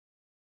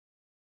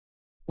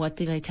What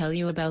did I tell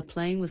you about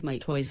playing with my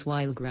toys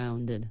while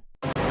grounded?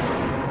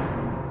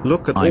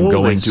 Look at I'm all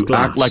going this to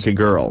glass. act like a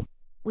girl.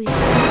 We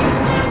started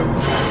Windows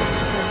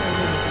Advanced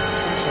Server Limited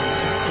session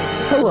to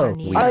give you Hello,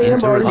 Barney I am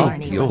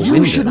Barney.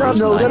 You should not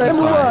know that I'm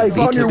live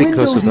on your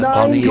Windows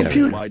 9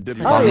 computer. I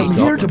am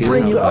here to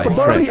bring you up a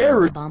Barney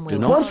error.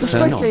 One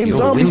suspect named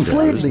Zombie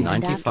slaved me.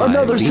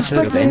 Another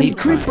suspect named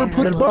Creeper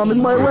put a bomb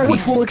in my leg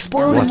which will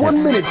explode in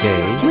 1 minute.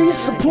 Please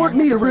support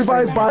me to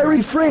revive by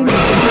refraining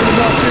from turning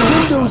off your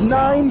Windows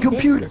 9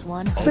 computer.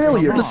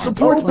 Failure to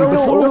support me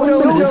before 1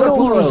 minute is up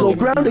the result.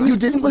 Grounding, you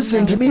didn't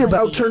listen to me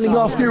about turning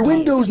off your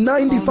Windows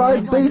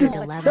 95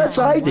 beta. That's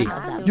ID.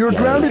 You're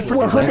grounded for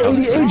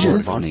 180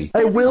 ages.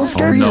 I will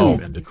scare you. Oh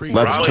no.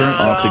 Let's turn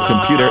off the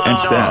computer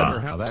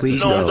instead.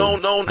 Please no.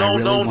 I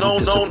really want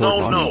to support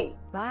Barney.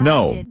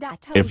 No.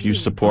 If you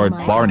support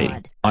Barney,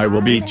 I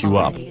will beat you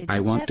up. I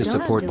want to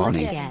support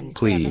Barney.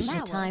 Please.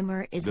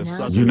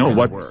 You know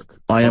what?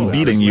 I am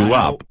beating you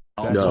up.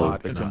 No.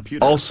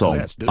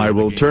 Also, I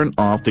will turn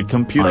off the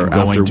computer.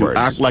 I'm going to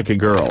act like a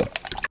girl.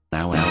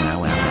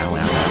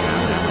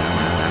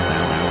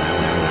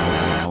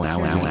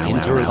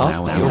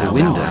 Interrupt your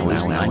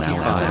Windows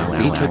 95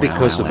 beta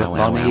because of a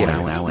Barney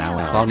error.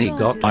 Barney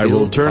got I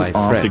will killed turn by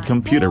off the Fred.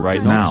 computer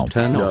right now.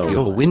 Turn off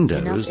your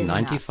Windows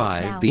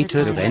 95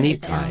 beta of any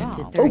kind.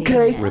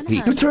 Okay,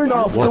 Repeat. you turned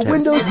off the What a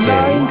Windows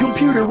day. 9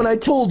 computer when I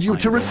told you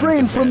to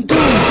refrain from doing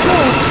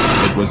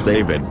so. It was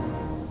David.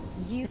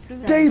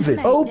 David,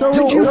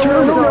 did you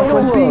turn it off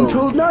when being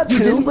told not to?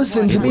 You didn't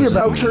listen to me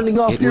about turning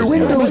off your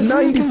Windows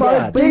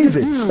 95.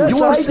 David,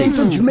 you are safe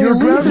and you may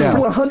leave now. For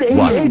 180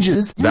 What?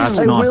 ages. That's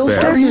I not will fair.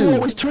 scare you.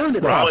 Always turn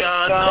it off.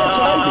 That's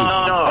ID.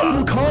 I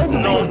will call the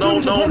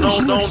agent to punish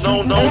you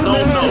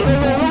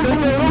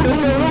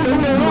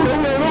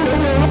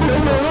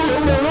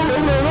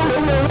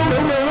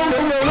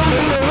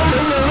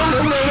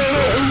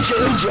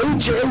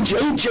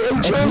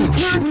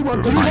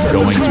I'm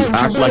going to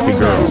act like a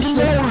girl. That's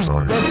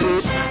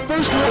it.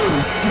 First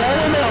lady,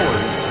 now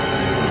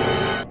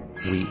an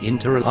hour. We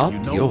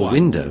interrupt your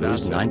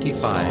Windows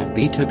 95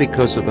 beta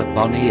because of a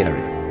Barney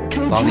error.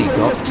 Barney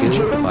got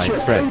killed by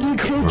Fred.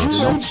 Do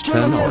not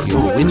turn off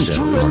your Windows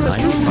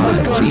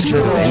 95 beta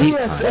of any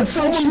kind. Repeat.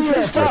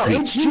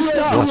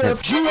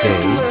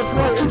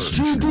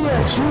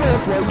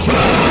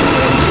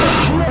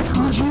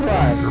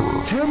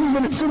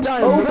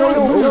 What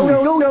a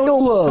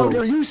No.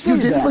 You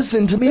didn't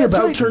listen to me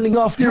about turning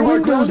off your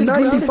Windows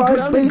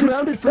 95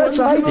 beta. That's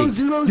ID.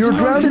 You're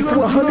grounded for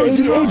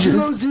 180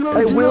 ages.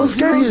 I will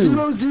scare you.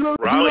 Look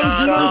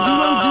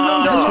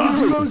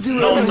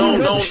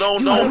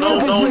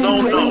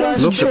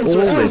at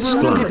all this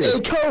glass.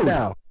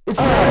 Now, it's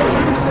now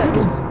 30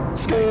 seconds.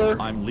 Scare.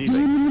 I'm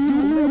leaving.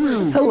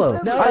 Hello,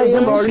 I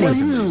am Barney.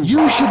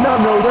 You should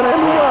not know that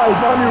I'm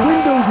live on your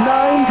Windows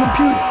 9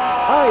 computer.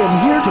 I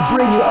am here to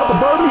bring you up a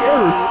Barney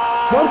error.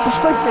 One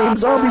suspect named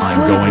Zombie I'm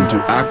Slaver. going to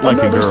act like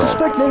a Another girl.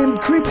 suspect named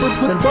Creeper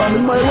put a bomb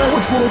in my leg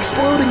which will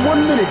explode in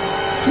 1 minute.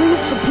 Please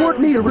support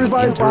me to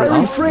revive by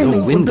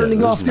refraining from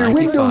turning off your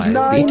Windows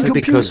 9 computer.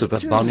 Because of a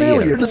Barney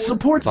Failure error. to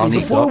support me Barney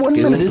before got 1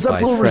 killed minute is up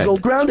by will Fred.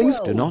 result. Groundings.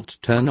 Do not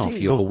turn off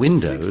your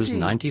Windows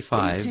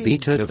 95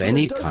 beta of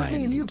any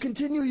kind.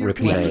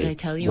 Repeat. What did I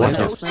tell you What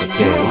about a playing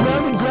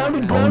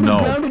game. Oh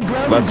no.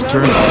 Let's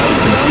turn off the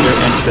computer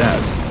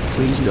instead.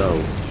 Please no.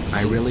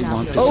 I really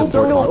want to Oh,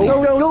 support Barney.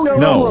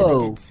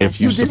 No.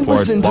 If you didn't support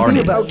listen to me Barney,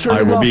 about I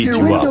turning will off beat your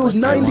you up. Windows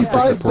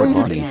 95 support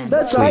Barney. beta.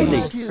 That's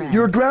Please. ID.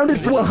 You're grounded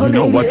for You 180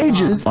 know what?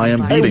 ages. I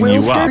am I beating will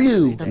you scare up.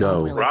 you.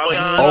 No.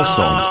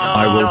 Also,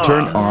 I will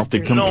turn off the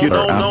computer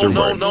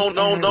afterwards.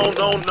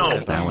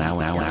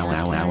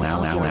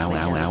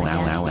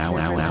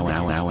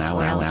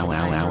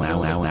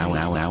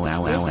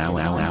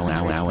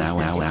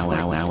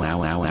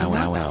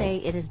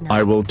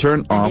 I will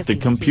turn off the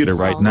computer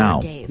right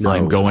now.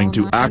 I'm going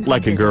to act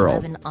like a girl.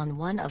 Okay,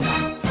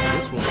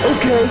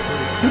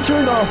 you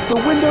turned off the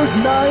Windows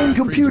 9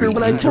 computer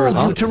when I told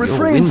you to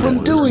refrain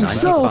from doing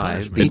so.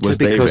 It was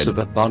because David. of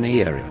a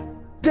Barney error.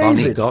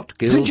 Barney David, got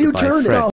killed did you by turn it Fred. off?